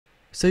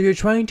So you're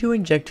trying to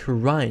inject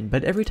Horion,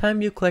 but every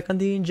time you click on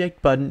the inject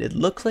button, it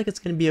looks like it's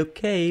going to be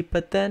okay,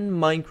 but then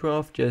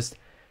Minecraft just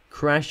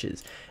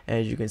crashes.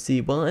 As you can see,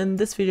 well, in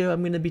this video,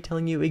 I'm going to be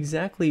telling you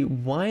exactly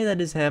why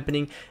that is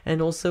happening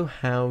and also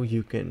how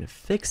you can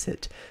fix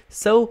it.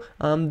 So,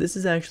 this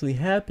is actually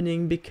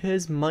happening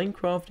because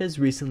Minecraft has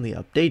recently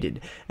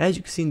updated. As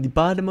you can see in the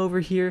bottom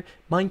over here,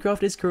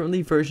 Minecraft is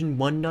currently version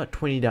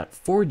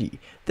 1.20.40.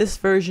 This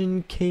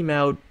version came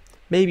out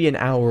maybe an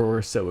hour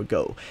or so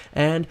ago,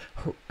 and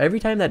every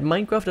time that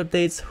Minecraft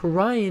updates,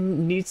 Horion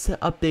needs to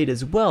update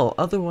as well,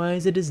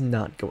 otherwise it is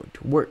not going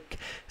to work.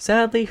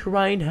 Sadly,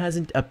 Horion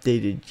hasn't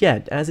updated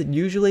yet, as it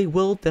usually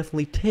will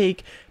definitely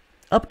take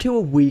up to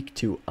a week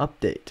to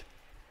update.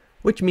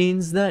 Which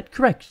means that,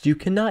 correct, you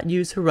cannot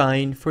use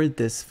Horion for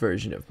this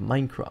version of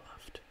Minecraft.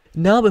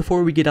 Now,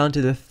 before we get on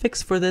to the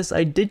fix for this,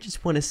 I did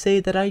just want to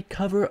say that I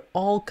cover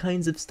all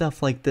kinds of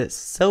stuff like this.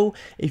 So,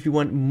 if you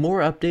want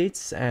more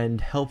updates and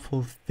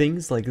helpful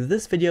things like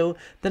this video,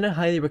 then I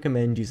highly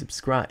recommend you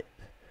subscribe.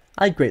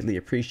 I greatly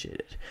appreciate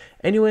it.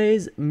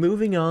 Anyways,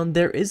 moving on,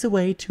 there is a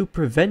way to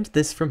prevent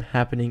this from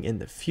happening in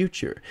the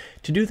future.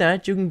 To do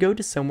that, you can go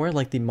to somewhere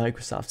like the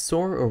Microsoft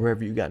Store or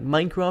wherever you got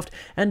Minecraft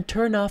and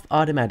turn off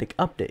automatic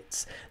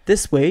updates.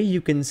 This way,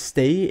 you can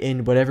stay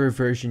in whatever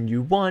version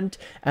you want,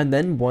 and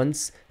then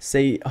once,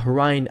 say,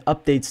 Horion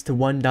updates to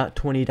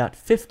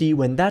 1.20.50,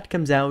 when that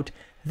comes out,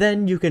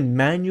 then you can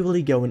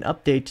manually go and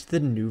update to the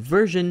new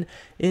version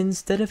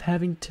instead of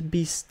having to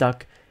be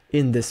stuck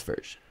in this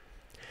version.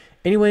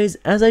 Anyways,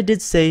 as I did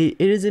say,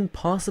 it is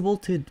impossible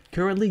to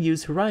currently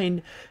use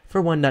Horion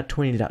for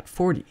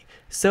 1.20.40.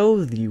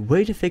 So the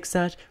way to fix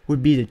that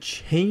would be to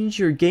change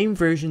your game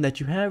version that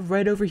you have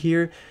right over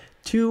here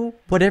to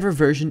whatever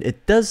version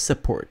it does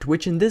support,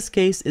 which in this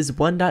case is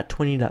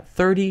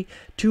 1.20.30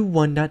 to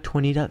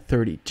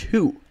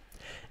 1.20.32.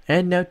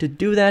 And now to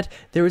do that,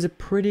 there is a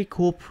pretty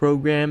cool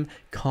program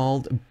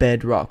called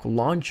Bedrock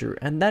Launcher,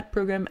 and that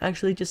program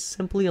actually just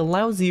simply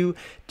allows you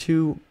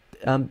to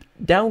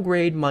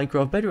downgrade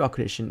Minecraft Bedrock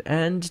Edition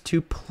and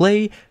to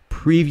play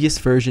previous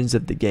versions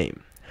of the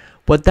game.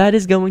 What that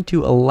is going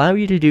to allow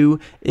you to do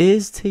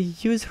is to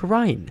use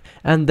Horion,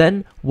 and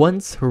then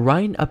once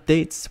Horion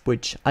updates,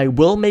 which I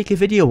will make a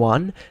video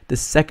on the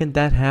second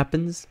that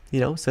happens,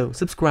 so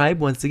subscribe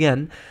once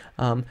again.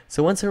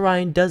 So once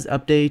Horion does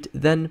update,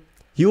 then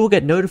you will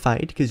get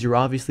notified because you're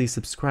obviously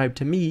subscribed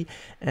to me,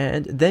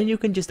 and then you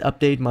can just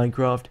update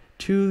Minecraft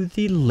to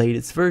the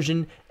latest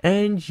version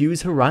and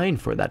use Horion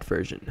for that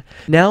version.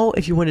 Now,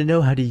 if you want to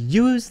know how to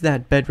use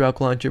that Bedrock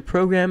Launcher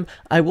program,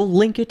 I will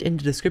link it in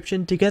the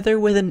description together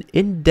with an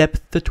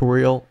in-depth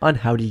tutorial on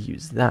how to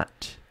use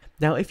that.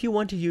 Now, if you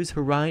want to use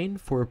Horion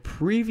for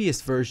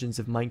previous versions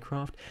of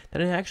Minecraft,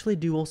 then I actually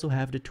do also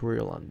have a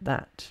tutorial on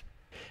that.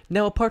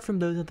 Now, apart from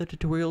those other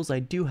tutorials, I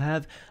do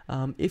have,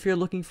 if you're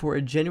looking for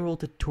a general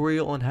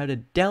tutorial on how to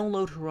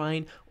download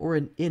Horion or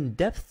an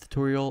in-depth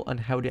tutorial on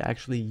how to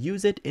actually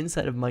use it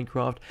inside of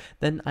Minecraft,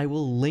 then I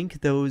will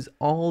link those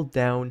all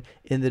down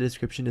in the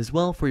description as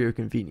well for your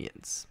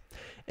convenience.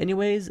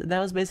 Anyways, that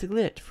was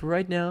basically it for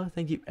right now.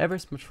 Thank you ever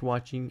so much for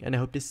watching, and I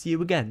hope to see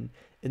you again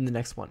in the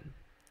next one.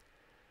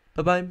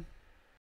 Bye-bye.